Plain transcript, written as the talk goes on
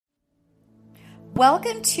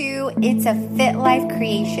Welcome to It's a Fit Life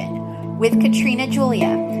Creation with Katrina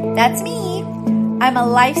Julia. That's me. I'm a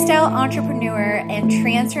lifestyle entrepreneur and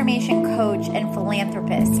transformation coach and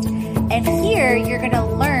philanthropist. And here you're going to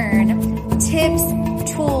learn tips,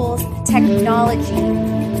 tools,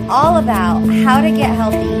 technology, all about how to get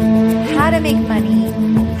healthy, how to make money,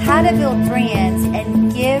 how to build brands,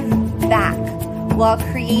 and give back while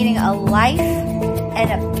creating a life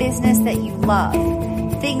and a business that you love.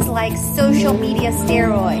 Things like social media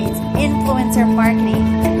steroids, influencer marketing,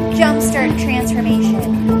 jumpstart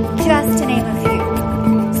transformation, just to name a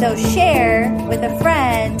few. So share with a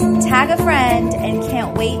friend, tag a friend, and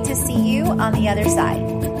can't wait to see you on the other side.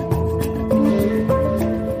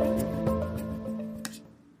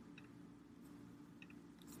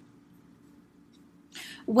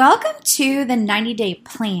 Welcome to the 90-day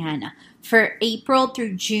plan for April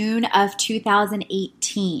through June of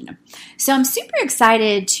 2018. So I'm super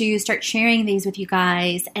excited to start sharing these with you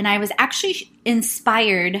guys. And I was actually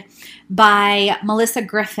inspired by Melissa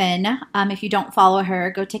Griffin. If you don't follow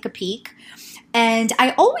her, go take a peek. And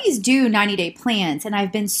I always do 90-day plans, and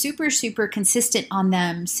I've been super consistent on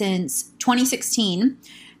them since 2016.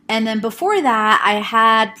 And then before that, I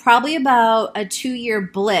had probably about a 2-year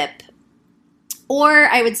blip. Or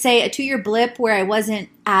I would say a 2-year blip where I wasn't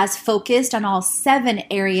as focused on all 7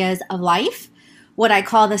 areas of life, what I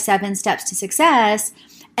call the 7 steps to success.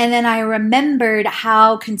 And then I remembered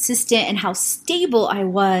how consistent and how stable I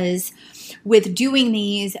was with doing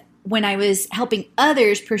these when I was helping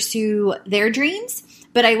others pursue their dreams.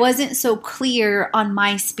 But I wasn't so clear on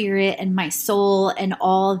my spirit and my soul and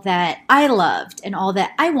all that I loved and all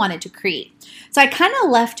that I wanted to create. So I kind of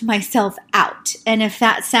left myself out. And if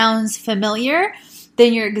that sounds familiar,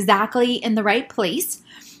 then you're exactly in the right place.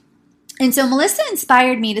 And so Melissa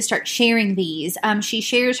inspired me to start sharing these. She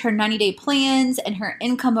shares her 90-day plans and her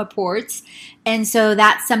income reports. And so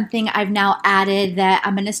that's something I've now added that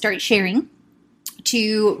I'm going to start sharing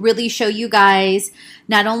to really show you guys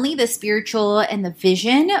not only the spiritual and the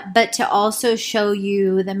vision, but to also show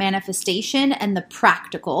you the manifestation and the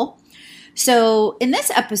practical. So in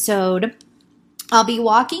this episode, I'll be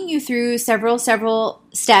walking you through several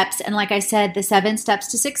steps. And like I said, the 7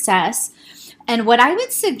 steps to success. And what I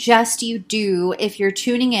would suggest you do if you're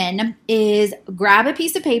tuning in is grab a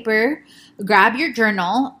piece of paper, grab your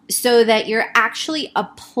journal so that you're actually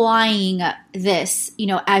applying this,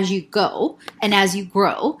 as you go and as you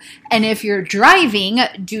grow. And if you're driving,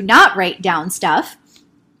 do not write down stuff.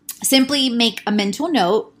 Simply make a mental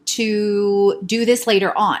note to do this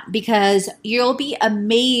later on, because you'll be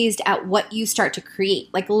amazed at what you start to create.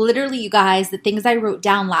 Like literally, you guys, the things I wrote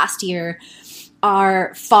down last year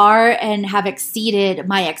are far and have exceeded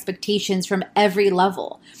my expectations from every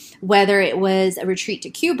level. Whether it was a retreat to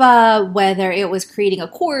Cuba, whether it was creating a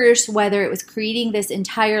course, whether it was creating this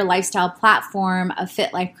entire lifestyle platform of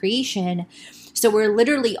Fit Life Creation. So we're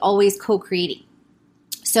literally always co-creating.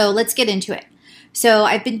 So let's get into it. So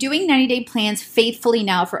I've been doing 90-day plans faithfully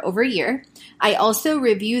now for over a year. I also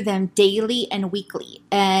review them daily and weekly.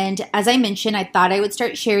 And as I mentioned, I thought I would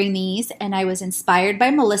start sharing these, and I was inspired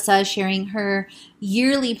by Melissa sharing her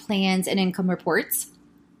yearly plans and income reports.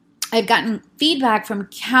 I've gotten feedback from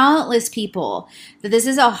countless people that this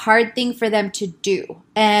is a hard thing for them to do.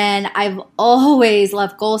 And I've always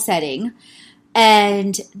loved goal setting.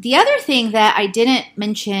 And the other thing that I didn't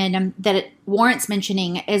mention that it warrants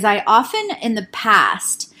mentioning is I often in the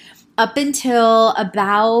past, up until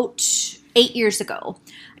about 8 years ago,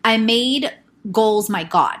 I made goals my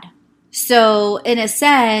God. So in a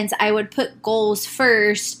sense, I would put goals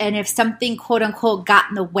first, and if something quote unquote got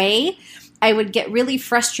in the way, I would get really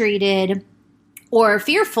frustrated or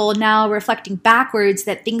fearful now reflecting backwards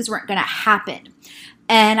that things weren't going to happen.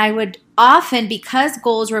 And I would often, because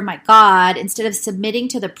goals were my God, instead of submitting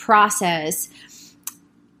to the process,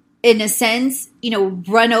 in a sense,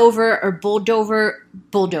 run over or bulldoze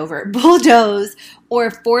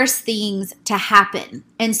or force things to happen.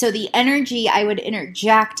 And so the energy I would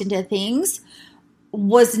interject into things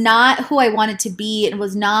was not who I wanted to be and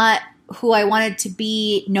was not who I wanted to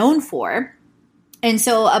be known for. And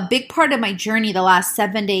so a big part of my journey the last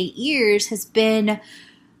 7 to 8 years has been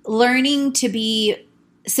learning to be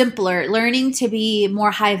simpler, learning to be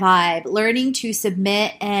more high vibe, learning to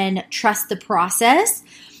submit and trust the process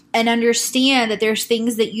and understand that there's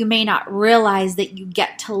things that you may not realize that you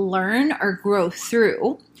get to learn or grow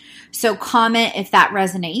through. So comment if that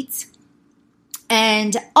resonates.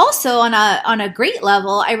 And also on a great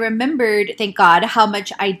level, I remembered, thank God, how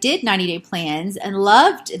much I did 90-day plans and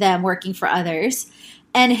loved them working for others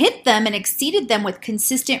and hit them and exceeded them with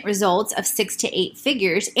consistent results of 6 to 8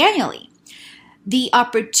 figures annually. The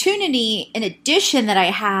opportunity, in addition, that I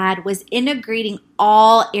had was integrating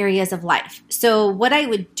all areas of life. So what I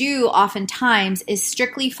would do oftentimes is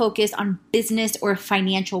strictly focus on business or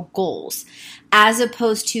financial goals, as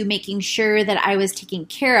opposed to making sure that I was taken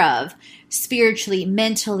care of spiritually,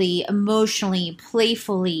 mentally, emotionally,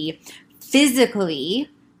 playfully, physically,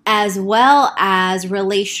 as well as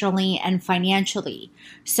relationally and financially.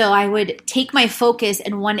 So I would take my focus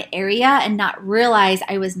in one area and not realize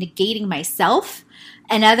I was negating myself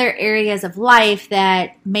and other areas of life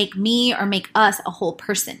that make me or make us a whole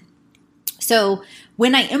person. So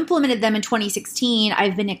when I implemented them in 2016,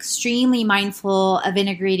 I've been extremely mindful of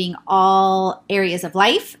integrating all areas of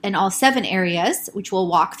life and all 7 areas, which we'll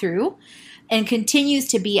walk through, and continues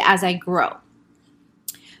to be as I grow.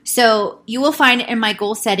 So you will find in my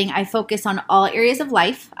goal setting, I focus on all areas of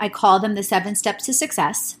life. I call them the 7 steps to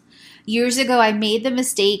success. Years ago, I made the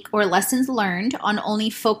mistake or lessons learned on only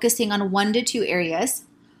focusing on 1 to 2 areas.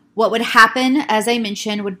 What would happen, as I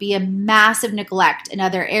mentioned, would be a massive neglect in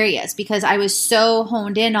other areas because I was so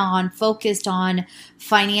honed in on, focused on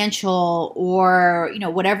financial or,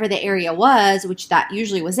 whatever the area was, which that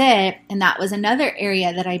usually was it. And that was another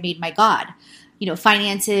area that I made my God,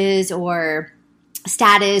 finances or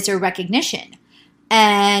status or recognition,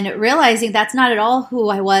 and realizing that's not at all who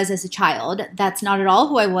I was as a child. That's not at all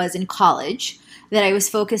who I was in college, that I was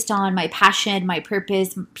focused on my passion, my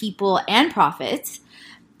purpose, people, and profits.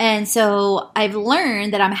 And so I've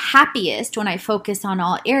learned that I'm happiest when I focus on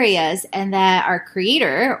all areas and that our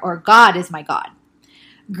creator or God is my God.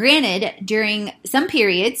 Granted, during some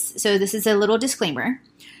periods, so this is a little disclaimer,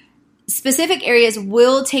 specific areas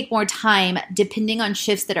will take more time depending on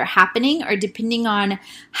shifts that are happening or depending on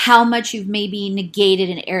how much you've maybe negated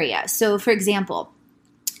an area. So for example,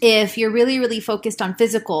 if you're really, really focused on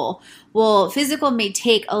physical, well, physical may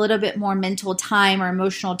take a little bit more mental time or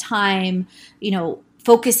emotional time,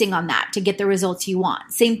 focusing on that to get the results you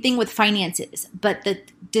want. Same thing with finances. But the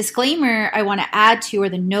disclaimer I want to add to, or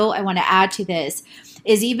the note I want to add to this,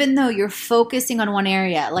 is even though you're focusing on one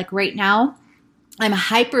area, like right now, I'm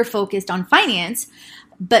hyper focused on finance,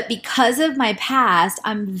 but because of my past,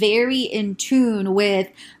 I'm very in tune with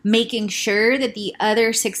making sure that the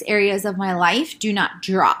other 6 areas of my life do not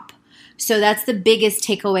drop. So that's the biggest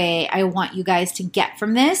takeaway I want you guys to get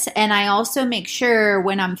from this. And I also make sure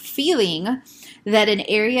when I'm feeling that an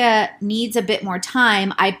area needs a bit more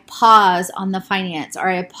time, I pause on the finance or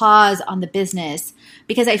I pause on the business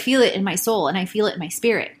because I feel it in my soul and I feel it in my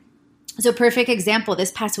spirit. So perfect example,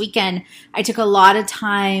 this past weekend, I took a lot of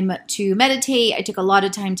time to meditate. I took a lot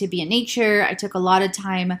of time to be in nature. I took a lot of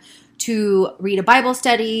time to read a Bible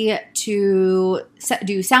study, to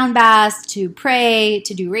do sound baths, to pray,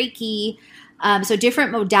 to do Reiki. So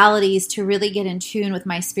different modalities to really get in tune with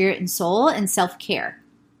my spirit and soul and self-care.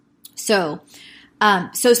 So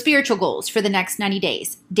spiritual goals for the next 90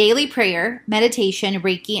 days, daily prayer, meditation,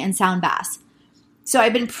 Reiki, and sound baths. So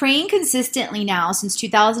I've been praying consistently now since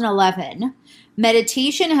 2011.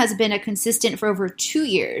 Meditation has been a consistent for over 2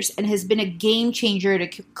 years and has been a game changer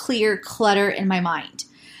to clear clutter in my mind.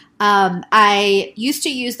 I used to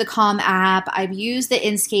use the Calm app. I've used the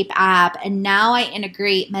Inscape app, and now I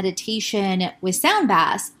integrate meditation with sound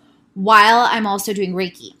baths while I'm also doing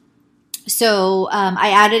Reiki. So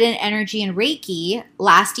I added in energy and Reiki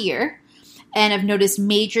last year, and I've noticed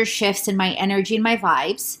major shifts in my energy and my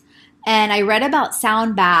vibes. And I read about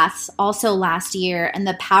sound baths also last year and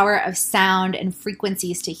the power of sound and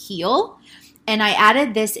frequencies to heal. And I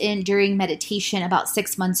added this in during meditation about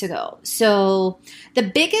 6 months ago. So the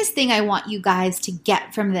biggest thing I want you guys to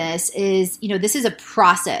get from this is, this is a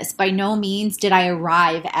process. By no means did I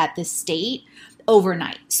arrive at this state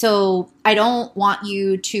overnight. So I don't want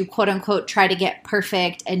you to quote unquote try to get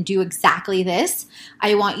perfect and do exactly this.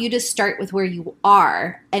 I want you to start with where you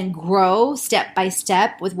are and grow step by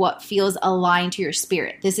step with what feels aligned to your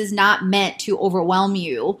spirit. This is not meant to overwhelm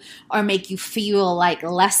you or make you feel like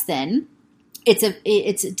less than.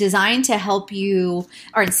 It's designed to help you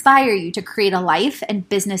or inspire you to create a life and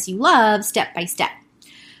business you love step by step.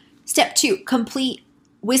 Step 2, complete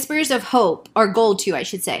Whispers of Hope, or goal 2, I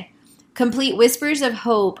should say. Complete Whispers of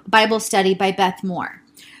Hope Bible study by Beth Moore.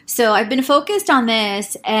 So I've been focused on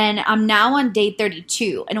this and I'm now on day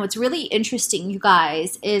 32. And what's really interesting, you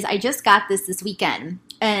guys, is I just got this weekend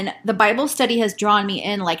and the Bible study has drawn me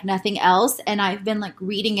in like nothing else. And I've been like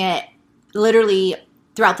reading it literally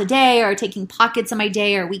throughout the day or taking pockets of my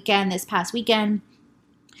day or weekend this past weekend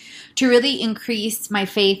to really increase my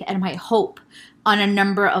faith and my hope on a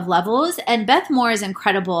number of levels. And Beth Moore is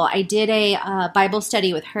incredible. I did a Bible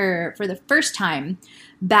study with her for the first time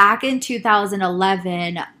back in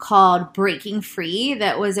 2011 called Breaking Free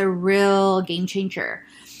that was a real game changer.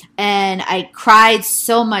 And I cried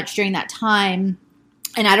so much during that time.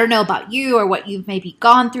 And I don't know about you or what you've maybe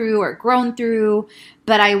gone through or grown through,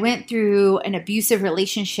 but I went through an abusive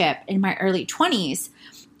relationship in my early 20s.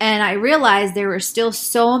 And I realized there were still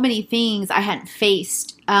so many things I hadn't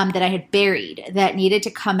faced that I had buried that needed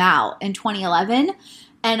to come out in 2011.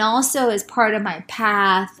 And also as part of my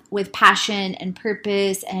path with passion and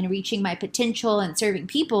purpose and reaching my potential and serving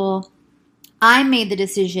people, I made the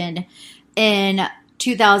decision in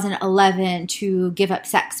 2011 to give up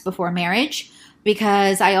sex before marriage,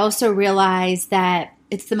 because I also realized that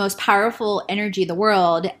it's the most powerful energy in the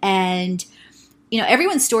world. And,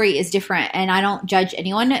 everyone's story is different, and I don't judge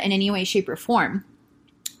anyone in any way, shape, or form.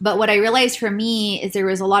 But what I realized for me is there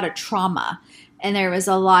was a lot of trauma, and there was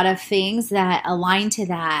a lot of things that aligned to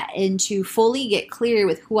that. And to fully get clear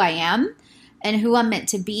with who I am and who I'm meant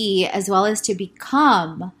to be, as well as to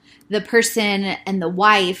become the person and the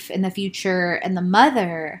wife in the future and the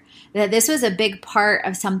mother, that this was a big part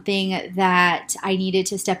of something that I needed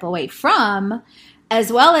to step away from,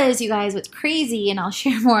 as well as, you guys, what's crazy, and I'll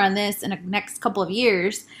share more on this in the next couple of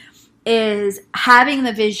years, is having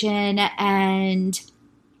the vision and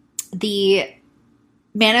the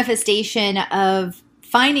manifestation of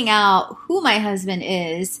finding out who my husband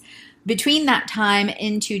is between that time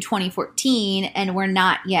into 2014, and we're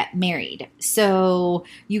not yet married. So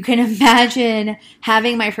you can imagine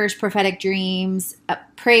having my first prophetic dreams, a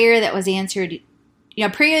prayer that was answered,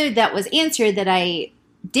 that I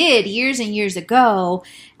did years and years ago,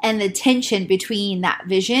 and the tension between that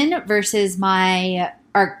vision versus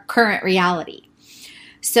our current reality.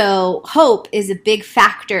 So hope is a big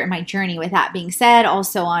factor in my journey. With that being said,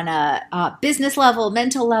 also on a business level,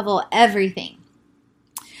 mental level, everything.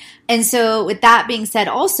 And so with that being said,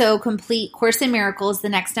 also complete Course in Miracles the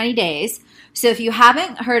next 90 days. So if you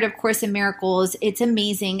haven't heard of Course in Miracles, it's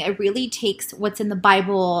amazing. It really takes what's in the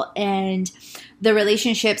Bible and the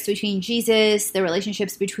relationships between Jesus, the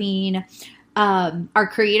relationships between our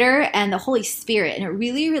Creator and the Holy Spirit. And it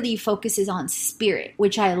really, really focuses on spirit,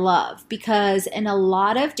 which I love, because in a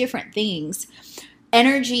lot of different things,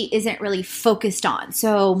 energy isn't really focused on.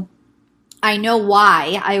 So I know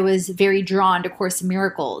why I was very drawn to Course in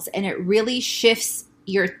Miracles, and it really shifts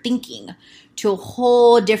your thinking to a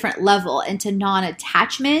whole different level, into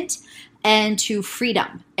non-attachment and to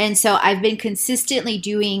freedom. And so I've been consistently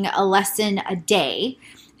doing a lesson a day.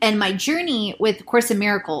 And my journey with Course in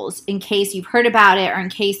Miracles, in case you've heard about it or in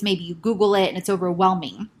case maybe you Google it and it's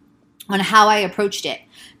overwhelming, on how I approached it,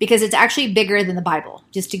 because it's actually bigger than the Bible,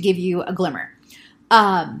 just to give you a glimmer.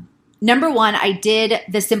 Number one, I did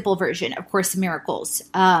the simple version of Course in Miracles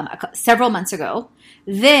several months ago.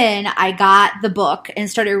 Then I got the book and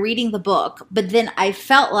started reading the book, but then I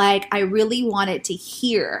felt like I really wanted to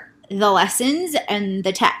hear the lessons and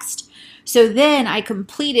the text. So then I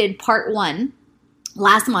completed part 1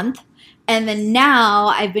 last month, and then now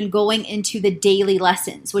I've been going into the daily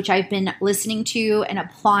lessons, which I've been listening to and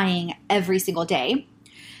applying every single day.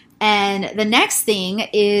 And the next thing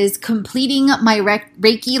is completing my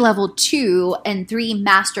Reiki level 2 and 3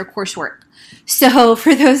 master coursework. So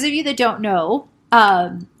for those of you that don't know,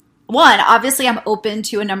 one, obviously I'm open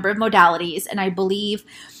to a number of modalities, and I believe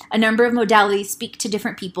a number of modalities speak to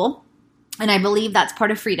different people. And I believe that's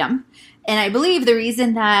part of freedom. And I believe the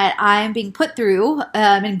reason that I'm being put through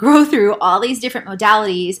and grow through all these different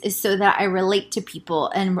modalities is so that I relate to people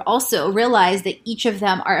and also realize that each of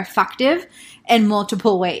them are effective in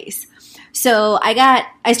multiple ways. So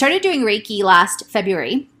I started doing Reiki last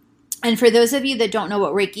February. And for those of you that don't know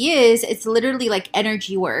what Reiki is, it's literally like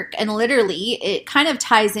energy work. And literally it kind of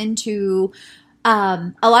ties into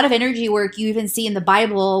a lot of energy work you even see in the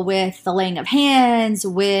Bible, with the laying of hands,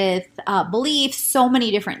 with beliefs, so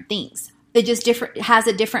many different things. It just has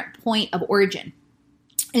a different point of origin.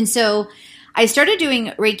 And so I started doing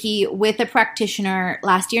Reiki with a practitioner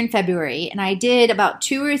last year in February, and I did about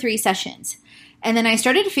 2 or 3 sessions. And then I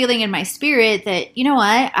started feeling in my spirit that, you know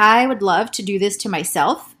what, I would love to do this to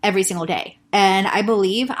myself every single day. And I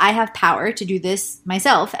believe I have power to do this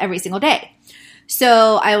myself every single day.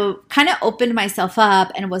 So I kind of opened myself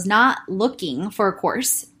up and was not looking for a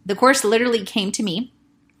course. The course literally came to me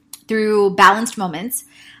through Balanced Moments,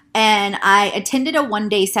 and I attended a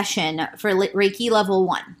 1-day session for Reiki level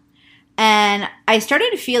 1. And I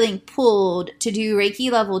started feeling pulled to do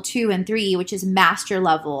Reiki level 2 and 3, which is master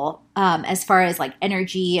level, as far as like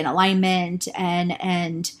energy and alignment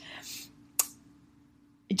and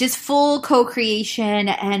just full co-creation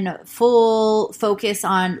and full focus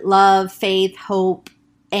on love, faith, hope,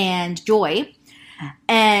 and joy.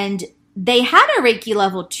 And they had a Reiki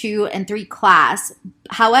level 2 and 3 class.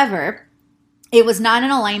 However, it was not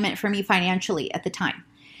in alignment for me financially at the time.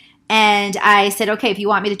 And I said, okay, if you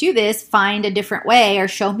want me to do this, find a different way or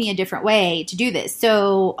show me a different way to do this.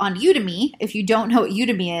 So on Udemy, if you don't know what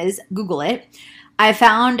Udemy is, Google it. I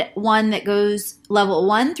found one that goes level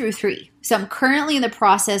 1 through 3. So I'm currently in the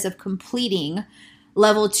process of completing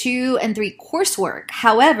level 2 and 3 coursework.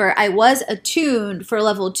 However, I was attuned for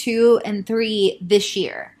level 2 and 3 this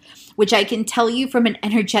year, which I can tell you from an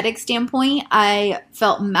energetic standpoint, I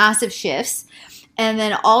felt massive shifts. And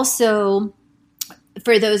then also,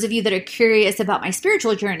 for those of you that are curious about my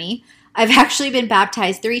spiritual journey, I've actually been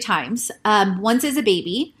baptized 3 times. Once as a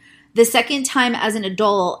baby, the second time as an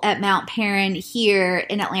adult at Mount Perrin here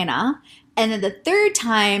in Atlanta, and then the third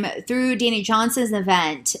time through Danny Johnson's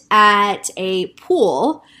event at a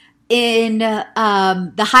pool in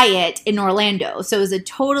the Hyatt in Orlando. So it was a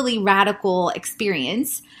totally radical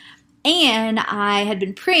experience. And I had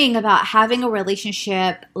been praying about having a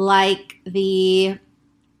relationship like the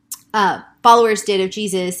followers did of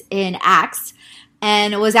Jesus in Acts,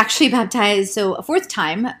 and was actually baptized, so a 4th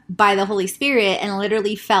time, by the Holy Spirit, and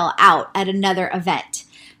literally fell out at another event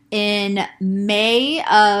in May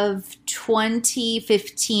of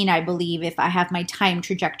 2015, I believe, if I have my time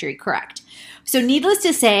trajectory correct. So needless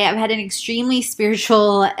to say, I've had an extremely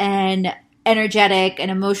spiritual and energetic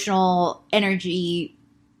and emotional energy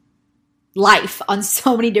life on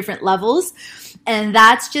so many different levels, and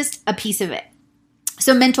that's just a piece of it.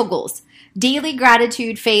 So mental goals: daily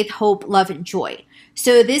gratitude, faith, hope, love, and joy.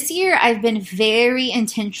 So this year I've been very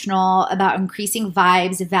intentional about increasing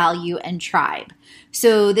vibes, value, and tribe.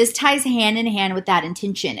 So this ties hand in hand with that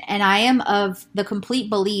intention. And I am of the complete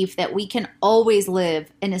belief that we can always live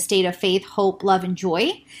in a state of faith, hope, love, and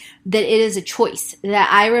joy, that it is a choice. That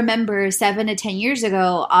I remember 7 to 10 years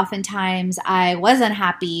ago, oftentimes I was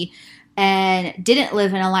unhappy and didn't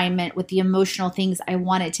live in alignment with the emotional things I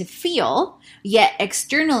wanted to feel. Yet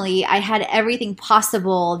externally, I had everything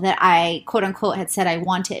possible that I, quote unquote, had said I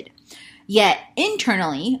wanted. Yet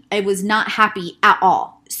internally, I was not happy at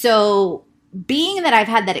all. So being that I've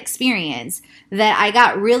had that experience, that I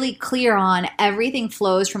got really clear on everything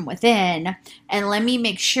flows from within, and let me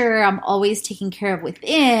make sure I'm always taking care of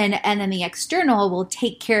within, and then the external will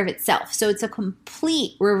take care of itself. So it's a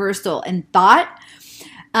complete reversal in thought.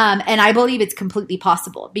 And I believe it's completely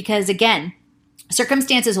possible because, again,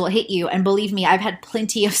 circumstances will hit you. And believe me, I've had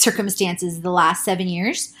plenty of circumstances the last 7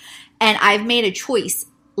 years. And I've made a choice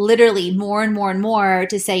literally more and more and more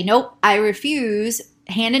to say, nope, I refuse,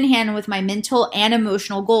 hand in hand with my mental and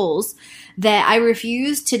emotional goals, that I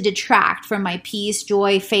refuse to detract from my peace,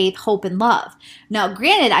 joy, faith, hope, and love. Now,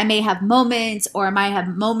 granted, I may have moments, or I might have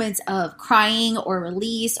moments of crying or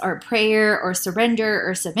release or prayer or surrender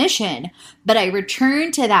or submission, but I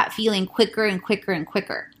return to that feeling quicker and quicker and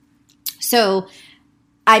quicker. So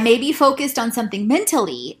I may be focused on something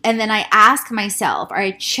mentally, and then I ask myself, or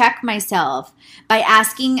I check myself by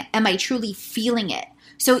asking, am I truly feeling it?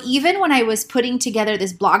 So even when I was putting together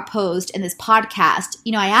this blog post and this podcast,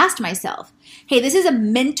 I asked myself, hey, this is a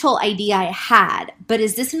mental idea I had, but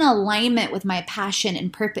is this in alignment with my passion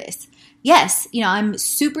and purpose? Yes, I'm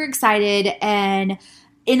super excited and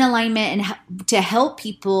in alignment and to help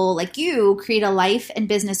people like you create a life and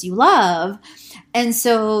business you love. And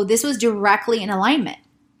so this was directly in alignment.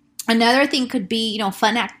 Another thing could be,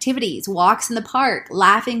 fun activities, walks in the park,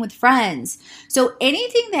 laughing with friends. So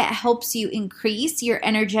anything that helps you increase your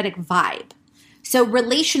energetic vibe. So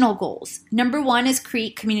relational goals. Number 1 is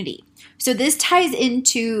create community. So this ties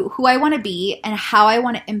into who I want to be and how I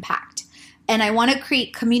want to impact. And I want to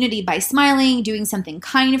create community by smiling, doing something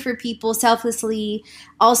kind for people selflessly.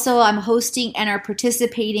 Also, I'm hosting and are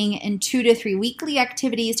participating in 2 to 3 weekly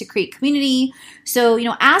activities to create community. So,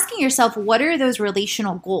 asking yourself, what are those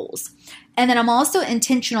relational goals? And then I'm also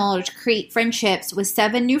intentional to create friendships with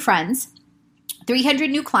 7 new friends, 300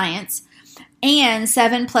 new clients, and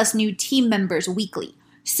 7+ new team members weekly.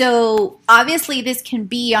 So obviously this can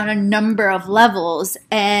be on a number of levels,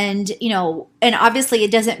 and obviously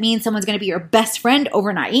it doesn't mean someone's going to be your best friend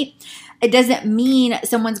overnight. It doesn't mean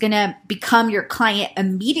someone's going to become your client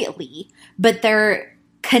immediately, but they're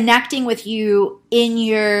connecting with you in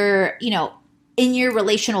your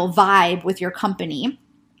relational vibe with your company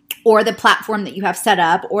or the platform that you have set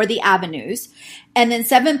up or the avenues. And then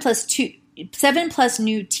 7+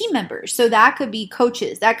 new team members. So that could be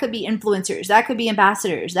coaches, that could be influencers, that could be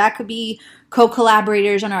ambassadors, that could be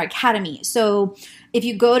co-collaborators on our academy. So if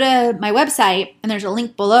you go to my website and there's a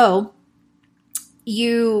link below,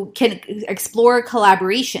 you can explore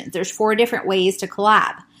collaborations. There's 4 different ways to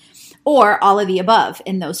collab. or all of the above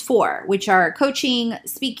in those 4, which are coaching,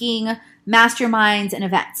 speaking, masterminds, and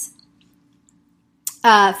events.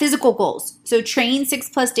 Physical goals. So train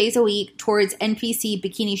 6+ days a week towards NPC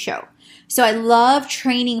bikini show. So I love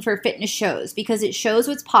training for fitness shows because it shows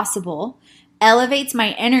what's possible, elevates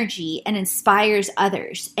my energy, and inspires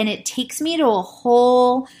others. And it takes me to a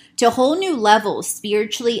whole new level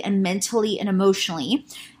spiritually and mentally and emotionally.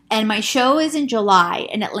 And my show is in July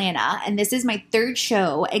in Atlanta. And this is my 3rd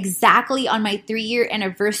show, exactly on my 3-year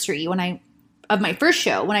anniversary of my first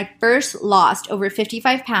show, when I first lost over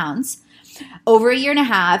 55 pounds over a year and a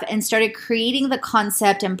half and started creating the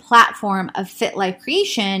concept and platform of Fit Life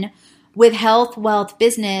Creation with health, wealth,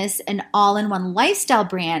 business, an all-in-one lifestyle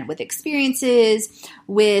brand with experiences,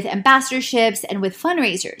 with ambassadorships, and with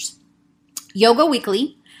fundraisers. Yoga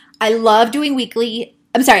weekly. I love doing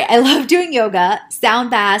yoga,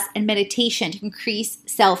 sound baths, and meditation to increase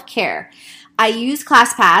self-care. I use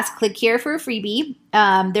ClassPass. Click here for a freebie.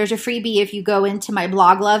 There's a freebie if you go into my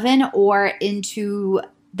blog Lovin' or into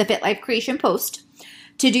the Fit Life Creation post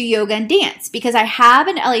to do yoga and dance, because I have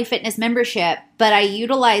an LA Fitness membership, but I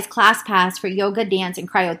utilize ClassPass for yoga, dance, and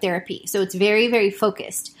cryotherapy. So it's very, very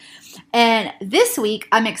focused. And this week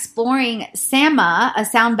I'm exploring Sama, a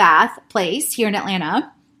sound bath place here in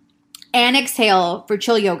Atlanta, and Exhale for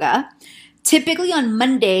chill yoga. Typically on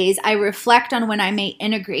Mondays, I reflect on when I may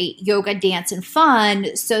integrate yoga, dance, and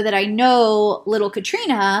fun so that I know little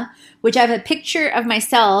Katrina, which I have a picture of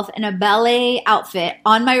myself in a ballet outfit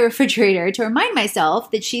on my refrigerator to remind myself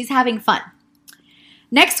that she's having fun.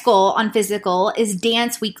 Next goal on physical is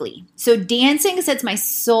dance weekly. So dancing sets my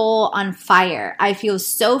soul on fire. I feel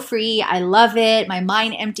so free. I love it. My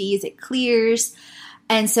mind empties. It clears.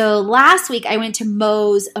 And so last week I went to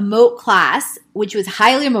Mo's emote class, which was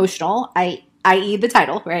highly emotional, i.e. the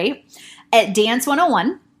title, right? At Dance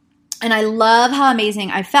 101. And I love how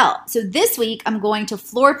amazing I felt. So this week I'm going to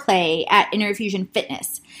floor play at Innerfusion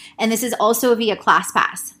Fitness. And this is also via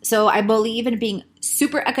ClassPass. So I believe in being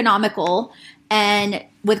super economical. And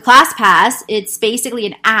with ClassPass, it's basically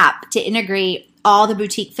an app to integrate all the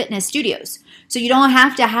boutique fitness studios. So you don't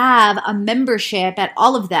have to have a membership at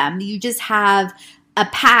all of them. You just have a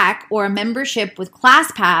pack or a membership with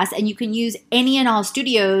ClassPass, and you can use any and all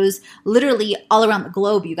studios literally all around the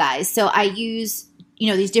globe, you guys. So I use,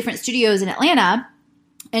 these different studios in Atlanta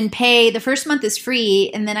and pay, the first month is free,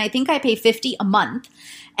 and then I think I pay $50 a month,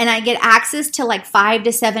 and I get access to like 5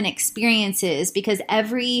 to 7 experiences because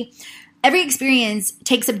every experience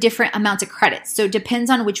takes up different amounts of credits. So it depends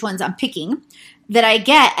on which ones I'm picking that I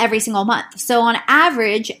get every single month. So on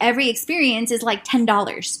average, every experience is like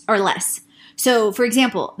 $10 or less. So for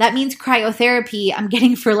example, that means cryotherapy I'm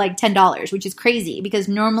getting for like $10, which is crazy because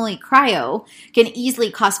normally cryo can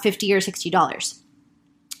easily cost $50 or $60.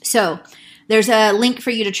 So there's a link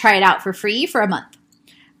for you to try it out for free for a month.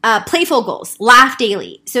 Playful goals, laugh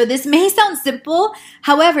daily. So this may sound simple.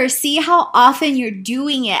 However, see how often you're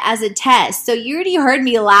doing it as a test. So you already heard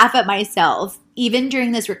me laugh at myself even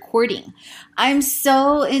during this recording. I'm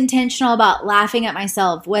so intentional about laughing at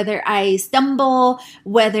myself, whether I stumble,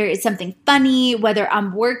 whether it's something funny, whether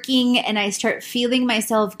I'm working and I start feeling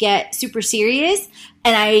myself get super serious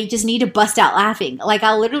and I just need to bust out laughing. Like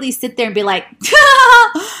I'll literally sit there and be like,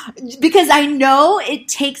 because I know it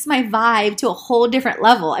takes my vibe to a whole different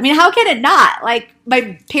level. I mean, how can it not? Like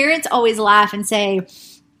my parents always laugh and say,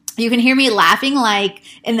 you can hear me laughing like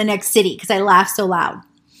in the next city because I laugh so loud.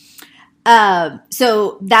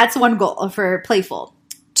 So that's one goal for playful.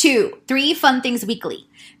 2, 3 fun things weekly.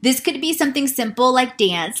 This could be something simple like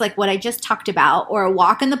dance, like what I just talked about, or a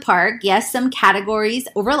walk in the park. Yes, some categories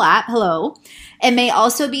overlap. Hello. It may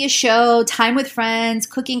also be a show, time with friends,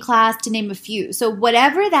 cooking class, to name a few. So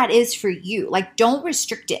whatever that is for you, like don't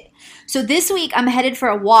restrict it. So this week I'm headed for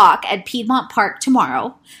a walk at Piedmont Park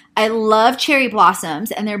tomorrow. I love cherry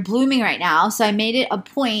blossoms and they're blooming right now. So I made it a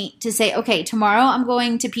point to say, okay, tomorrow I'm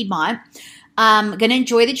going to Piedmont. I'm going to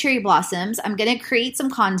enjoy the cherry blossoms. I'm going to create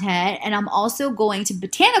some content, and I'm also going to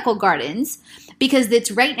Botanical Gardens because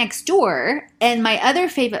it's right next door. And my other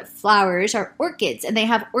favorite flowers are orchids, and they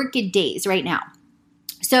have orchid days right now.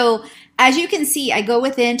 So as you can see, I go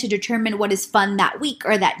within to determine what is fun that week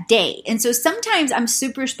or that day. And so sometimes I'm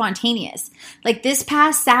super spontaneous. Like this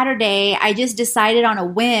past Saturday, I just decided on a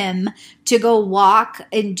whim to go walk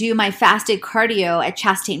and do my fasted cardio at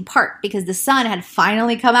Chastain Park because the sun had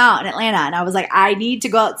finally come out in Atlanta. And I was like, I need to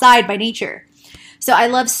go outside by nature. So I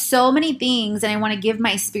love so many things and I want to give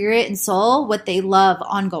my spirit and soul what they love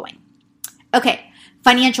ongoing. Okay.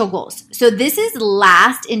 Financial goals. So this is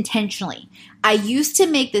last intentionally. I used to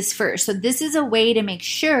make this first. So this is a way to make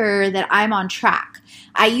sure that I'm on track.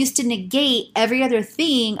 I used to negate every other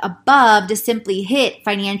thing above to simply hit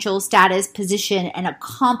financial status, position, and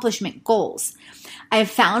accomplishment goals. I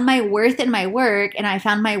have found my worth in my work, and I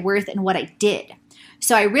found my worth in what I did.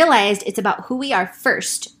 So I realized it's about who we are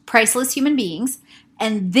first, priceless human beings,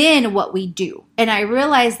 and then what we do. And I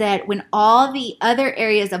realized that when all the other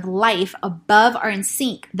areas of life above are in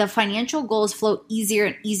sync, the financial goals flow easier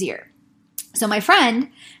and easier. So my friend,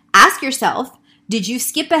 ask yourself, did you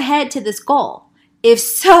skip ahead to this goal? If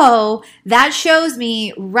so, that shows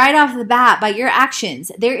me right off the bat by your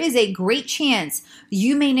actions, there is a great chance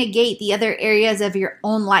you may negate the other areas of your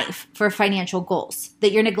own life for financial goals,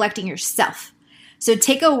 that you're neglecting yourself. So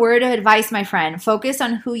take a word of advice, my friend. Focus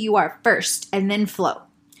on who you are first and then flow.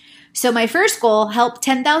 So my first goal, help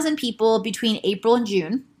 10,000 people between April and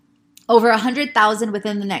June, over 100,000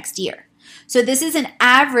 within the next year. So this is an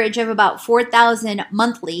average of about 4,000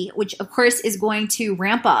 monthly, which of course is going to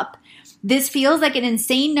ramp up. This feels like an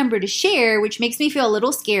insane number to share, which makes me feel a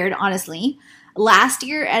little scared, honestly. Last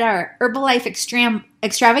year at our Herbalife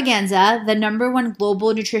Extravaganza, the #1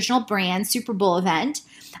 global nutritional brand Super Bowl event,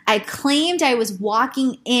 I claimed I was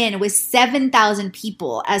walking in with 7,000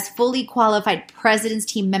 people as fully qualified President's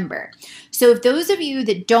Team member. So if those of you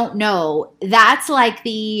that don't know, it's like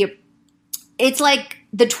the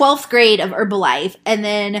 12th grade of Herbalife. And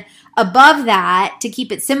then above that, to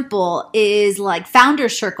keep it simple, is like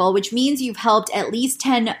Founder's Circle, which means you've helped at least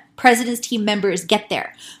 10 President's Team members get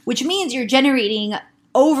there, which means you're generating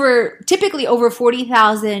typically over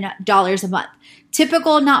 $40,000 a month.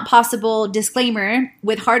 Typical, not possible. Disclaimer,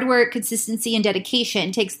 with hard work, consistency, and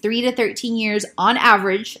dedication, takes 3 to 13 years on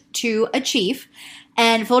average to achieve.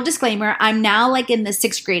 And full disclaimer, I'm now like in the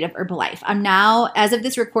 6th grade of Herbalife. I'm now, as of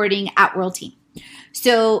this recording, at World Team.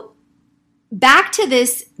 So back to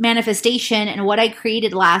this manifestation and what I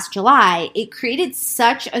created last July, it created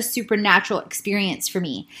such a supernatural experience for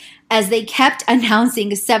me. As they kept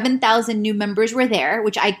announcing 7,000 new members were there,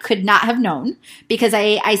 which I could not have known because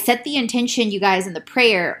I set the intention, you guys, in the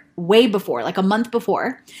prayer way before, like a month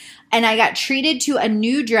before. And I got treated to a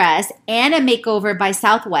new dress and a makeover by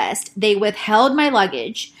Southwest. They withheld my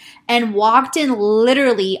luggage and walked in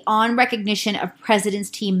literally on recognition of President's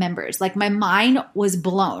Team members. Like my mind was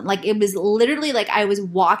blown. Like it was literally like I was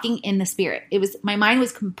walking in the spirit. My mind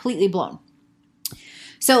was completely blown.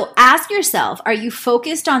 So ask yourself, are you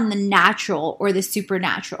focused on the natural or the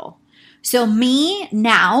supernatural? So me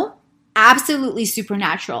now, absolutely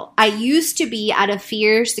supernatural. I used to be out of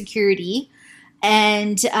fear, security,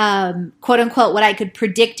 and quote unquote, what I could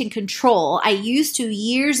predict and control. I used to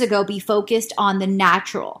years ago be focused on the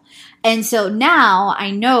natural. And so now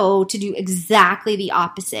I know to do exactly the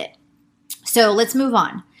opposite. So let's move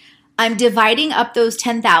on. I'm dividing up those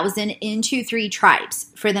 10,000 into 3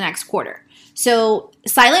 tribes for the next quarter. So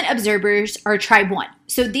silent observers are tribe 1.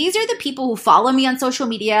 So these are the people who follow me on social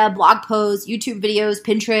media, blog posts, YouTube videos,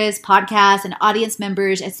 Pinterest, podcasts, and audience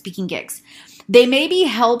members at speaking gigs. They may be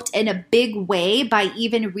helped in a big way by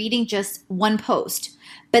even reading just one post,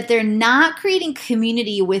 but they're not creating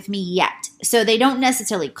community with me yet. So they don't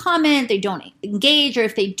necessarily comment, they don't engage, or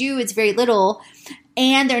if they do, it's very little,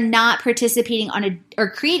 and they're not participating or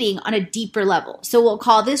creating on a deeper level. So we'll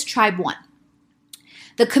call this tribe 1.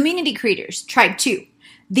 The community creators, tribe 2.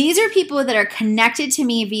 These are people that are connected to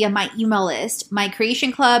me via my email list, my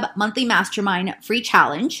Creation Club monthly mastermind free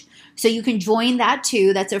challenge. So you can join that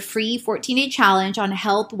too. That's a free 14-day challenge on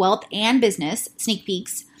health, wealth, and business, sneak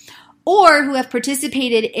peeks, or who have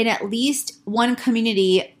participated in at least one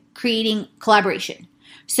community creating collaboration.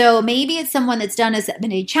 So maybe it's someone that's done a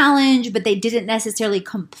 7-day challenge, but they didn't necessarily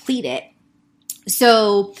complete it.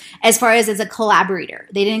 So as far as a collaborator,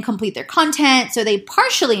 they didn't complete their content, so they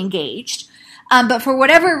partially engaged. But for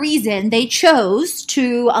whatever reason, they chose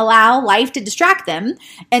to allow life to distract them,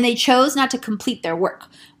 and they chose not to complete their work,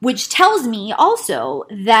 which tells me also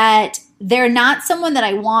that they're not someone that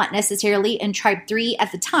I want necessarily in tribe 3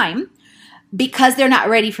 at the time, because they're not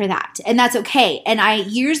ready for that. And that's okay. And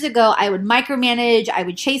years ago, I would micromanage, I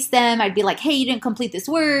would chase them. I'd be like, hey, you didn't complete this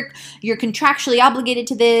work. You're contractually obligated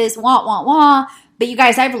to this, wah, wah, wah. But you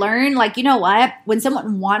guys, I've learned, like, you know what? When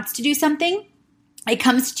someone wants to do something, it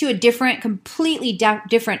comes to a completely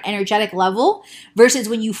different energetic level versus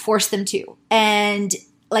when you force them to. And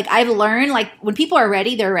like, I've learned, like, when people are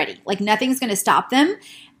ready, they're ready. Like, nothing's going to stop them.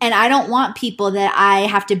 And I don't want people that I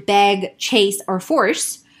have to beg, chase, or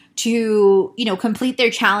force to, complete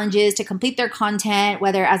their challenges, to complete their content,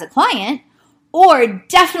 whether as a client or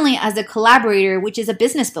definitely as a collaborator, which is a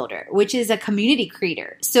business builder, which is a community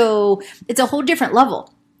creator. So it's a whole different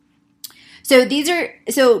level.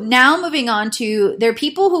 So now moving on to, there are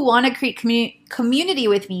people who want to create community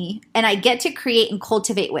with me, and I get to create and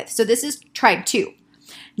cultivate with. So this is tribe 2.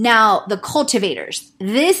 Now the cultivators,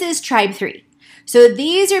 this is tribe 3. So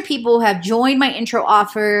these are people who have joined my intro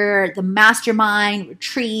offer, the mastermind,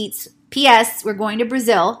 retreats. P.S. We're going to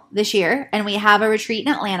Brazil this year, and we have a retreat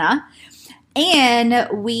in Atlanta. And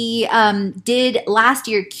we did last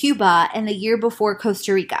year Cuba and the year before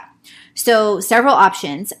Costa Rica. So several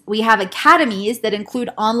options. We have academies that include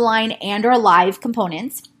online and or live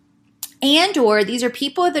components. And or these are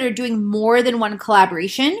people that are doing more than one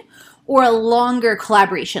collaboration or a longer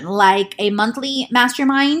collaboration, like a monthly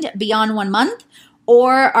mastermind beyond 1 month,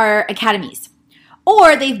 or our academies.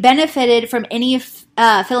 Or they've benefited from any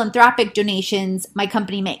philanthropic donations my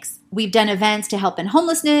company makes. We've done events to help in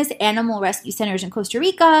homelessness, animal rescue centers in Costa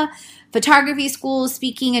Rica, photography schools,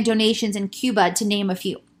 speaking and donations in Cuba, to name a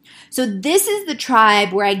few. So this is the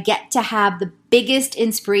tribe where I get to have the biggest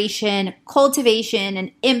inspiration, cultivation,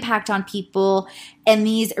 and impact on people in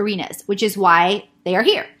these arenas, which is why they are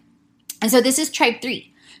here. And so this is tribe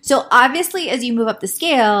 3. So obviously, as you move up the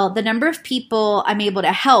scale, the number of people I'm able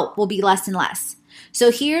to help will be less and less. So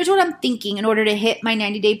here's what I'm thinking in order to hit my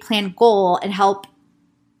 90-day plan goal and help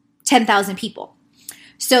 10,000 people.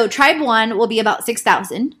 So tribe 1 will be about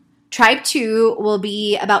 6,000. Tribe 2 will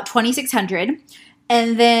be about 2,600.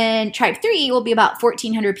 And then tribe 3 will be about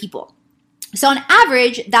 1,400 people. So on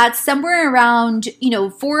average, that's somewhere around,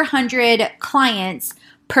 400 clients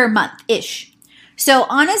per month-ish. So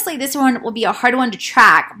honestly, this one will be a hard one to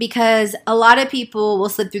track because a lot of people will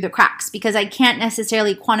slip through the cracks because I can't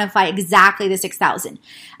necessarily quantify exactly the 6,000.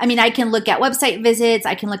 I mean, I can look at website visits,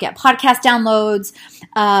 I can look at podcast downloads,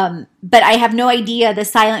 but I have no idea the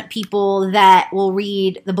silent people that will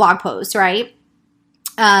read the blog posts, right?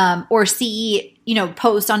 Or see,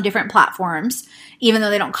 posts on different platforms, even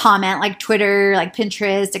though they don't comment, like Twitter, like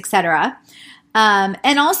Pinterest, etc.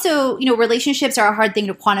 And also, relationships are a hard thing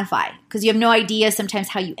to quantify because you have no idea sometimes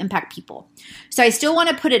how you impact people. So I still want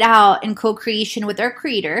to put it out in co-creation with our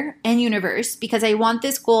creator and universe because I want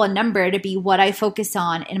this goal and number to be what I focus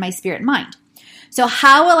on in my spirit and mind. So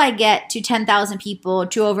how will I get to 10,000 people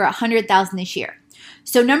to over 100,000 this year?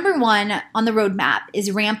 So number 1 on the roadmap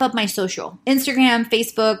is ramp up my social: Instagram,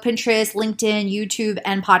 Facebook, Pinterest, LinkedIn, YouTube,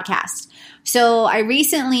 and podcast. So I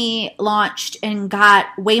recently launched and got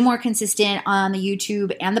way more consistent on the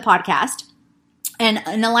YouTube and the podcast. And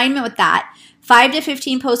in alignment with that, 5 to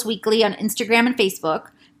 15 posts weekly on Instagram and Facebook,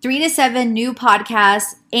 3 to 7 new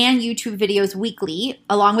podcasts and YouTube videos weekly,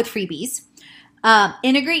 along with freebies.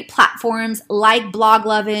 Integrate platforms like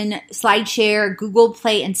Bloglovin, SlideShare, Google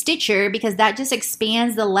Play, and Stitcher because that just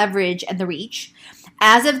expands the leverage and the reach.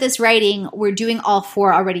 As of this writing, we're doing all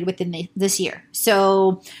 4 already within this year.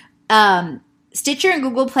 So Stitcher and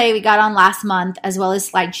Google Play we got on last month, as well as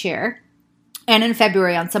SlideShare, and in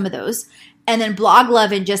February on some of those. And then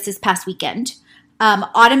Bloglovin just this past weekend.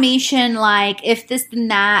 Automation like If This Then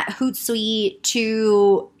That, Hootsuite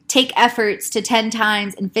to take efforts to 10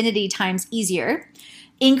 times, infinity times easier.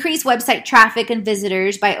 Increase website traffic and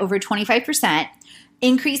visitors by over 25%.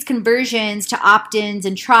 Increase conversions to opt-ins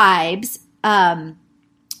and tribes 2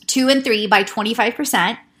 and 3 by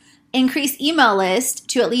 25%. Increase email list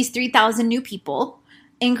to at least 3,000 new people.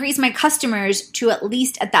 Increase my customers to at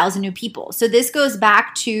least 1,000 new people. So this goes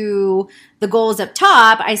back to the goals up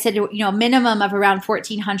top. I said, a minimum of around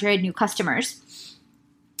 1,400 new customers.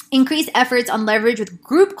 Increase efforts on leverage with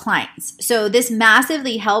group clients. So this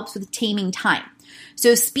massively helps with taming time.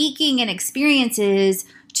 So speaking and experiences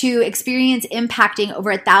to experience impacting over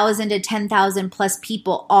 1,000 to 10,000 plus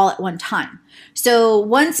people all at one time. So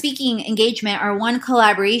one speaking engagement or one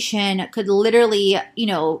collaboration could literally,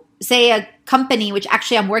 say a company, which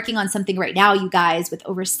actually I'm working on something right now, you guys, with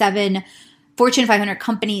over 7 Fortune 500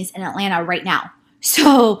 companies in Atlanta right now.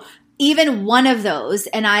 So even one of those,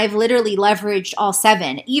 and I've literally leveraged all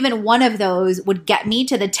 7, even one of those would get me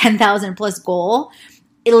to the 10,000 plus goal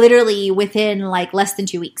literally within like less than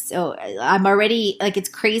 2 weeks. So I'm already it's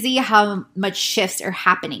crazy how much shifts are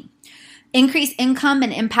happening. Increase income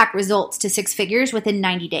and impact results to 6 figures within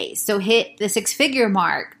 90 days. So hit the 6-figure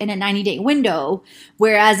mark in a 90-day window,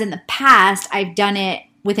 whereas in the past, I've done it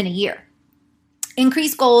within a year.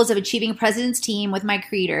 Increase goals of achieving president's team with my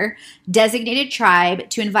creator, designated tribe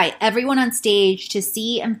to invite everyone on stage to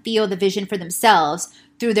see and feel the vision for themselves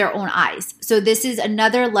through their own eyes. So this is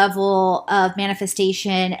another level of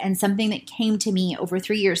manifestation and something that came to me over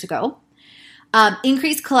 3 years ago.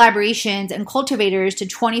 Increase collaborations and cultivators to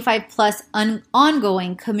 25 plus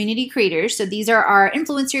ongoing community creators. So these are our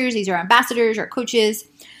influencers, these are our ambassadors, our coaches.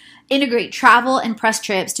 Integrate travel and press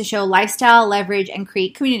trips to show lifestyle, leverage, and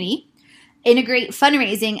create community. Integrate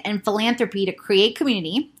fundraising and philanthropy to create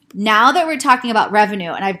community. Now that we're talking about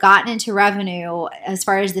revenue, and I've gotten into revenue as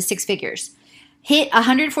far as the six figures, hit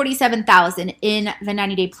 $147,000 in the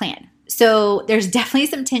 90-day plan. So there's definitely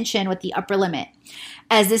some tension with the upper limit,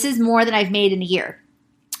 as this is more than I've made in a year.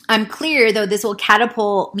 I'm clear, though, this will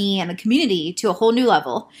catapult me and the community to a whole new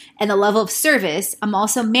level and the level of service. I'm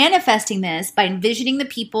also manifesting this by envisioning the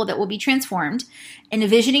people that will be transformed and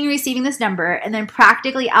envisioning receiving this number and then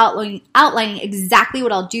practically outlining exactly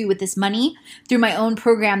what I'll do with this money through my own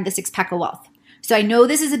program, the Six Pack of Wealth. So I know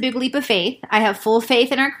this is a big leap of faith. I have full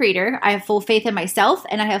faith in our creator. I have full faith in myself,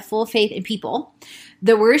 and I have full faith in people.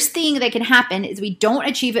 The worst thing that can happen is we don't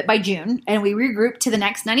achieve it by June and we regroup to the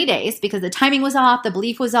next 90 days because the timing was off, the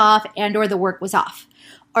belief was off, and or the work was off,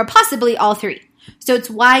 or possibly all three. So it's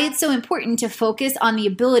why it's so important to focus on the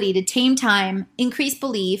ability to tame time, increase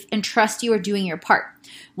belief, and trust you are doing your part.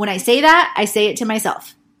 When I say that, I say it to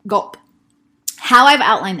myself. Gulp. How I've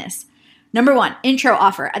outlined this. Number one, intro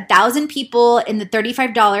offer. 1,000 people in the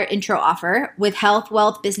 $35 intro offer with health,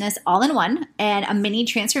 wealth, business all in one and a mini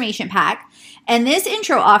transformation pack. And this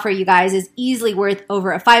intro offer, you guys, is easily worth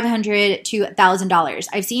over $500 to $1,000.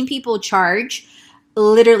 I've seen people charge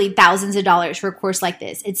literally thousands of dollars for a course like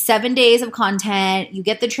this. It's 7 days of content. You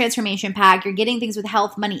get the transformation pack. You're getting things with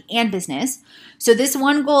health, money, and business. So this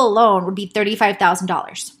one goal alone would be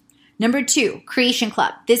 $35,000. Number two, Creation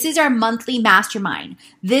Club. This is our monthly mastermind.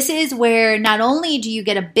 This is where not only do you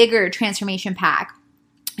get a bigger transformation pack,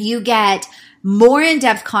 you get more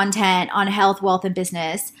in-depth content on health, wealth, and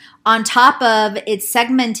business. On top of it's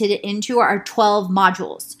segmented into our 12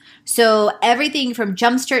 modules. So everything from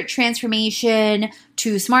Jumpstart Transformation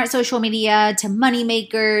to Smart Social Media to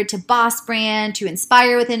Moneymaker to Boss Brand to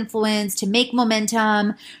Inspire with Influence to Make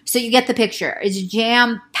Momentum. So you get the picture. It's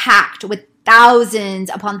jam-packed with thousands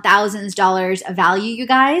upon thousands dollars of value, you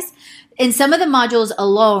guys. In some of the modules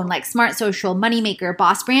alone, like Smart Social, Moneymaker,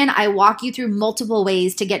 Boss Brand, I walk you through multiple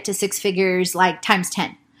ways to get to six figures, like times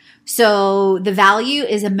 10. So the value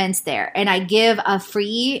is immense there. And I give a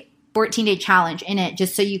free 14-day challenge in it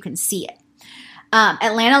just so you can see it.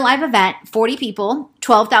 Atlanta live event, 40 people,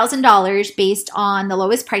 $12,000 based on the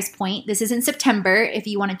lowest price point. This is in September if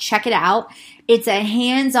you want to check it out. It's a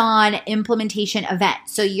hands-on implementation event.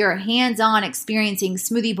 So you're hands-on experiencing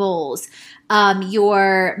smoothie bowls,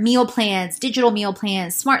 your meal plans, digital meal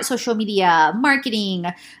plans, smart social media, marketing,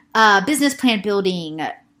 business plan building,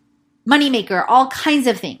 Moneymaker, all kinds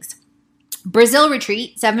of things. Brazil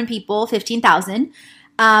retreat, 7 people, 15,000.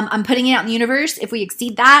 I'm putting it out in the universe. If we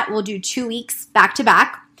exceed that, we'll do 2 weeks back to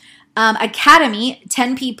back. Academy,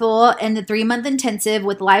 10 people in the 3-month intensive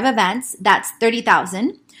with live events. That's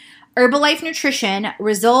 30,000. Herbalife Nutrition,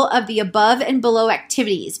 result of the above and below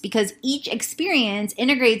activities, because each experience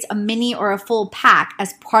integrates a mini or a full pack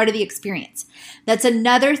as part of the experience. That's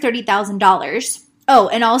another $30,000. Oh,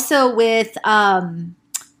 and also with, I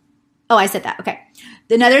said that. Okay.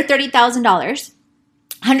 Another $30,000.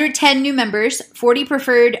 110 new members, 40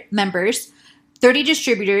 preferred members, 30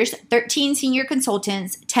 distributors, 13 senior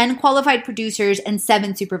consultants, 10 qualified producers, and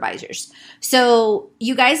 7 supervisors. So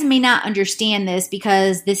you guys may not understand this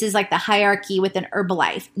because this is like the hierarchy within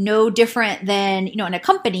Herbalife. No different than, in a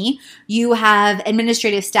company, you have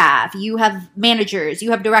administrative staff, you have managers, you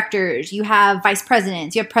have directors, you have vice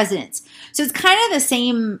presidents, you have presidents. So it's kind of the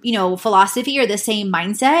same, philosophy or the same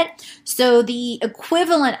mindset. So the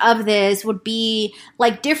equivalent of this would be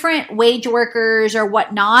like different wage workers or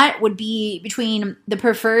whatnot would be between the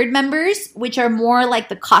preferred members, which are more like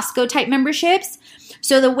the Costco type memberships.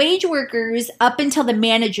 So the wage workers up until the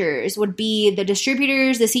managers would be the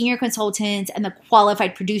distributors, the senior consultants, and the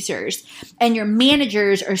qualified producers. And your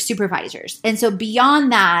managers are supervisors. And so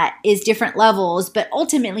beyond that is different levels, but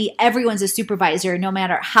ultimately everyone's a supervisor no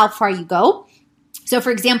matter how far you go. So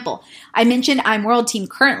for example, I mentioned I'm World Team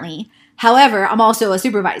currently. However, I'm also a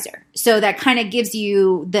supervisor. So that kind of gives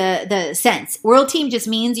you the sense. World Team just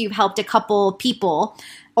means you've helped a couple people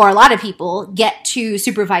or a lot of people get to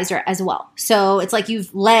supervisor as well. So it's like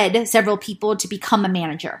you've led several people to become a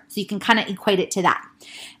manager. So you can kind of equate it to that.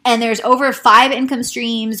 And there's over 5 income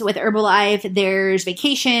streams with Herbalife. There's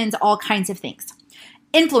vacations, all kinds of things.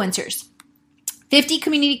 Influencers, 50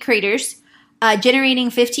 community creators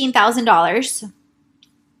generating $15,000.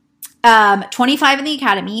 25 in the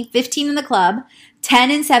academy, 15 in the club, 10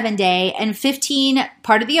 in 7 day, and 15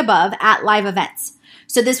 part of the above at live events.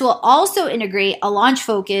 So this will also integrate a launch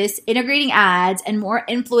focus, integrating ads, and more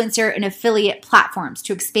influencer and affiliate platforms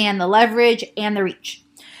to expand the leverage and the reach.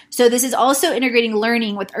 So this is also integrating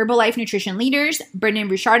learning with Herbalife nutrition leaders, Brendon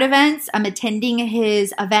Burchard events. I'm attending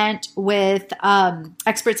his event with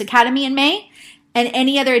Experts Academy in May, and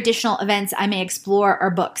any other additional events I may explore or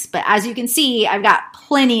books. But as you can see, I've got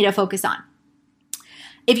plenty to focus on.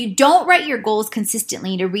 If you don't write your goals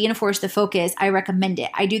consistently to reinforce the focus, I recommend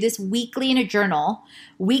it. I do this weekly in a journal,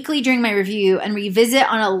 weekly during my review, and revisit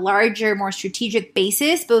on a larger, more strategic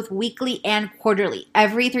basis, both weekly and quarterly,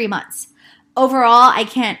 every 3 months. Overall, I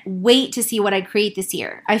can't wait to see what I create this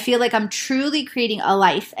year. I feel like I'm truly creating a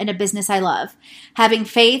life and a business I love, having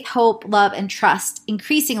faith, hope, love, and trust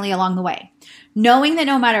increasingly along the way. Knowing that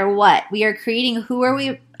no matter what, we are creating who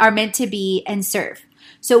we are meant to be and serve.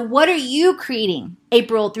 So what are you creating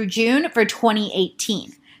April through June for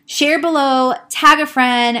 2018? Share below, tag a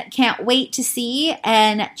friend, can't wait to see,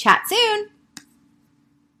 and chat soon.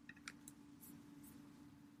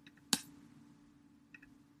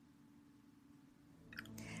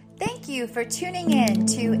 Thank you for tuning in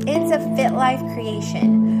to It's a Fit Life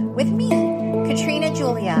Creation with me, Katrina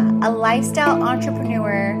Julia, a lifestyle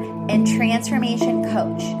entrepreneur and transformation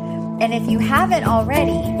coach. And if you haven't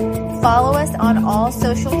already, follow us on all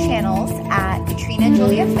social channels at Katrina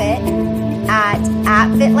Julia Fit,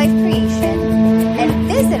 at Fit Life Creation, and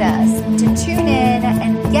visit us to tune in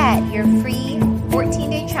and get your free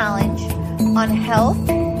 14-day challenge on health,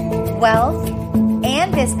 wealth,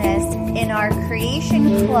 and business in our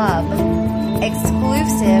Creation Club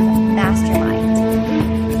exclusive